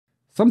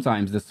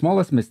Sometimes the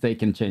smallest mistake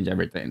can change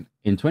everything.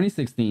 In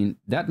 2016,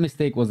 that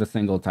mistake was a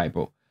single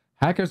typo.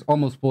 Hackers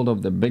almost pulled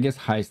off the biggest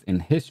heist in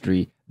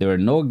history. There were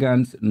no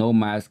guns, no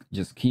masks,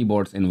 just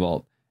keyboards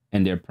involved,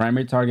 and their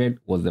primary target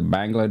was the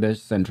Bangladesh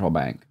Central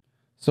Bank.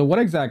 So what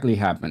exactly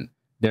happened?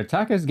 The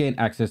attackers gained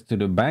access to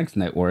the bank's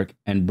network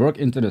and broke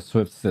into the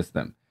SWIFT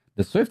system.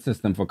 The SWIFT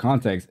system, for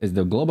context, is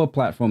the global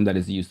platform that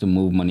is used to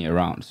move money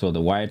around. So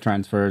the wire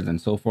transfers and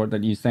so forth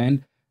that you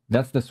send,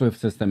 that's the SWIFT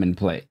system in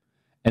play.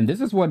 And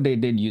this is what they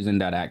did using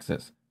that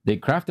access. They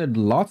crafted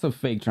lots of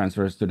fake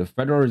transfers to the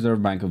Federal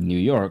Reserve Bank of New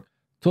York,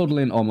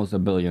 totaling almost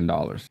 $1 billion.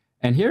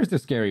 And here's the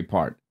scary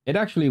part. It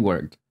actually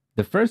worked.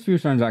 The first few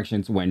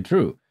transactions went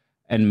through,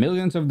 and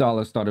millions of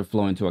dollars started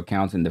flowing to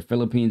accounts in the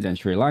Philippines and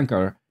Sri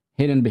Lanka,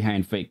 hidden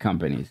behind fake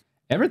companies.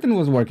 Everything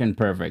was working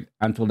perfect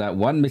until that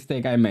one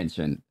mistake I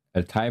mentioned.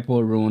 A typo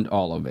ruined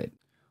all of it.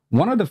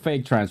 One of the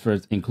fake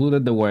transfers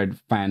included the word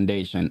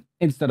foundation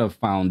instead of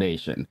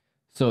foundation.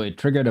 So it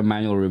triggered a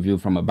manual review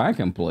from a bank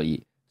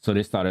employee. So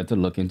they started to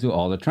look into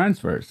all the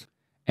transfers.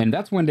 And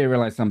that's when they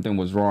realized something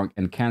was wrong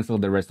and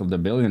canceled the rest of the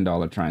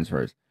billion-dollar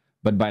transfers.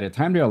 But by the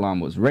time the alarm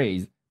was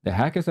raised, the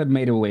hackers had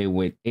made away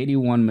with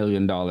 $81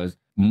 million,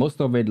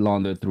 most of it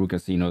laundered through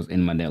casinos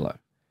in Manila.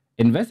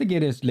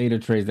 Investigators later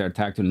traced their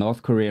attack to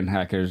North Korean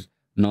hackers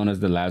known as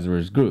the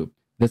Lazarus Group.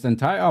 This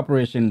entire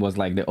operation was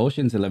like the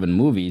oceanseleven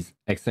movies,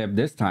 except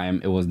this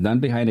time it was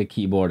done behind a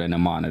keyboard and a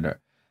monitor.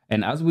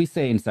 And as we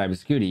say in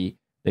cybersecurity,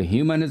 the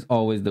human is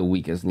always the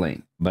weakest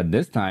link, but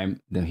this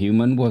time the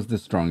human was the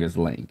strongest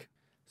link.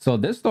 So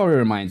this story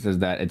reminds us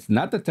that it's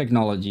not the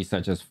technology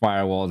such as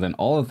firewalls and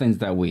all the things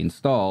that we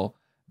install,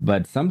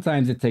 but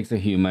sometimes it takes a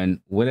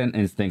human with an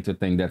instinct to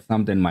think that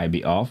something might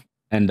be off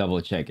and double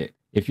check it.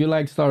 If you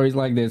like stories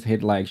like this,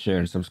 hit like, share,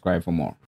 and subscribe for more.